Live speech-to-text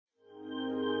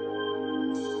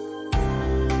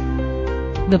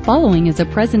The following is a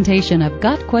presentation of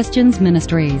Got Questions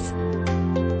Ministries.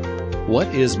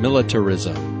 What is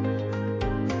militarism?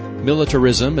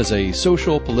 Militarism is a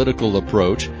social political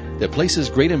approach that places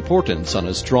great importance on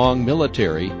a strong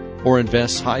military or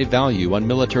invests high value on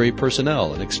military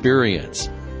personnel and experience.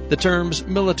 The terms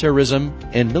militarism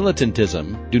and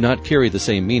militantism do not carry the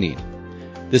same meaning.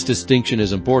 This distinction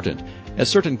is important, as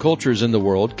certain cultures in the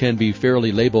world can be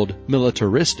fairly labeled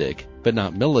militaristic but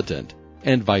not militant,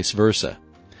 and vice versa.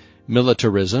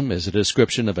 Militarism is a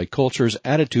description of a culture's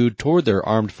attitude toward their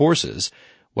armed forces,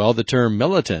 while the term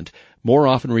militant more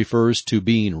often refers to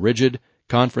being rigid,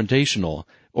 confrontational,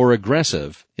 or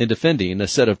aggressive in defending a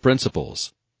set of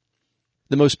principles.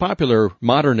 The most popular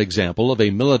modern example of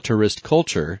a militarist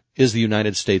culture is the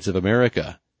United States of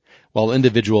America. While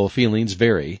individual feelings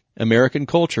vary, American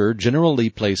culture generally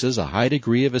places a high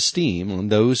degree of esteem on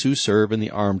those who serve in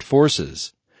the armed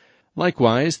forces.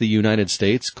 Likewise, the United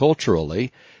States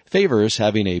culturally favors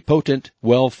having a potent,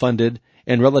 well-funded,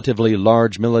 and relatively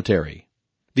large military.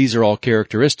 These are all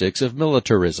characteristics of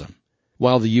militarism.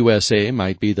 While the USA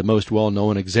might be the most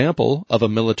well-known example of a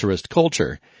militarist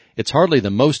culture, it's hardly the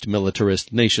most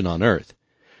militarist nation on earth.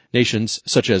 Nations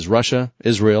such as Russia,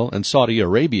 Israel, and Saudi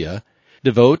Arabia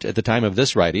devote, at the time of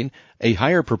this writing, a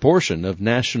higher proportion of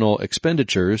national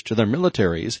expenditures to their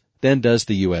militaries than does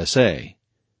the USA.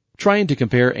 Trying to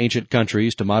compare ancient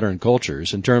countries to modern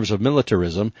cultures in terms of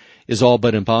militarism is all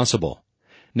but impossible.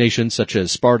 Nations such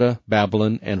as Sparta,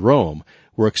 Babylon, and Rome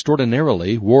were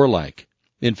extraordinarily warlike.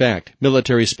 In fact,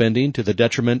 military spending to the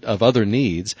detriment of other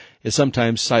needs is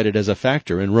sometimes cited as a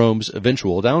factor in Rome's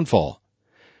eventual downfall.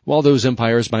 While those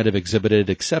empires might have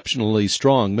exhibited exceptionally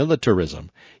strong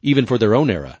militarism, even for their own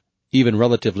era, even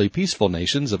relatively peaceful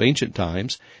nations of ancient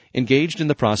times engaged in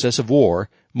the process of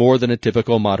war more than a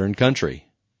typical modern country.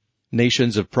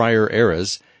 Nations of prior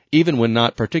eras, even when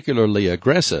not particularly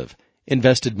aggressive,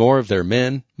 invested more of their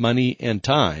men, money, and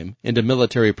time into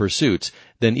military pursuits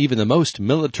than even the most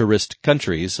militarist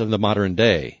countries of the modern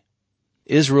day.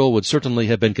 Israel would certainly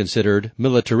have been considered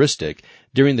militaristic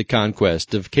during the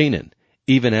conquest of Canaan.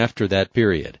 Even after that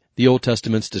period, the Old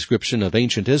Testament's description of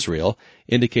ancient Israel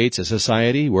indicates a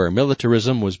society where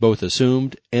militarism was both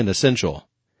assumed and essential.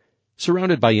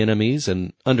 Surrounded by enemies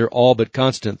and under all but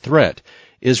constant threat,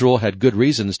 Israel had good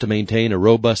reasons to maintain a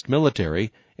robust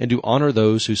military and to honor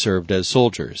those who served as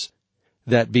soldiers.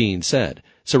 That being said,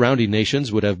 surrounding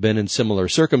nations would have been in similar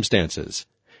circumstances.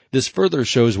 This further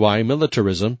shows why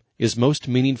militarism is most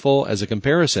meaningful as a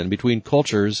comparison between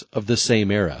cultures of the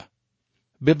same era.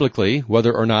 Biblically,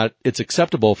 whether or not it's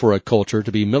acceptable for a culture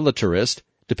to be militarist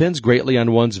depends greatly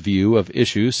on one's view of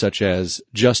issues such as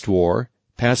just war,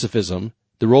 pacifism,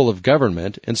 the role of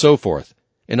government, and so forth.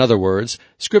 In other words,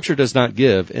 Scripture does not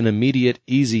give an immediate,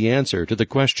 easy answer to the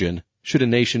question, should a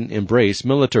nation embrace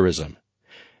militarism?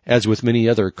 As with many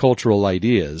other cultural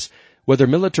ideas, whether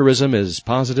militarism is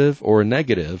positive or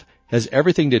negative has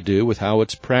everything to do with how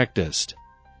it's practiced.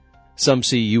 Some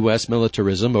see U.S.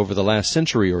 militarism over the last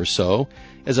century or so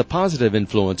as a positive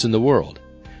influence in the world.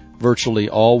 Virtually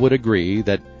all would agree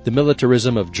that the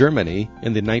militarism of Germany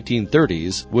in the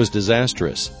 1930s was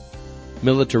disastrous.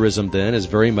 Militarism, then, is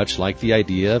very much like the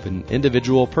idea of an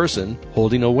individual person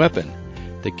holding a weapon.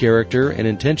 The character and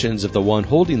intentions of the one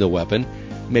holding the weapon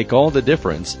make all the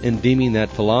difference in deeming that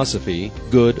philosophy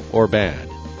good or bad.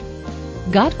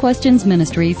 Got Questions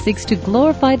Ministry seeks to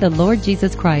glorify the Lord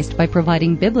Jesus Christ by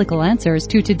providing biblical answers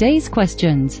to today's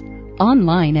questions.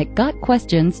 Online at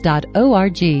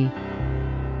gotquestions.org.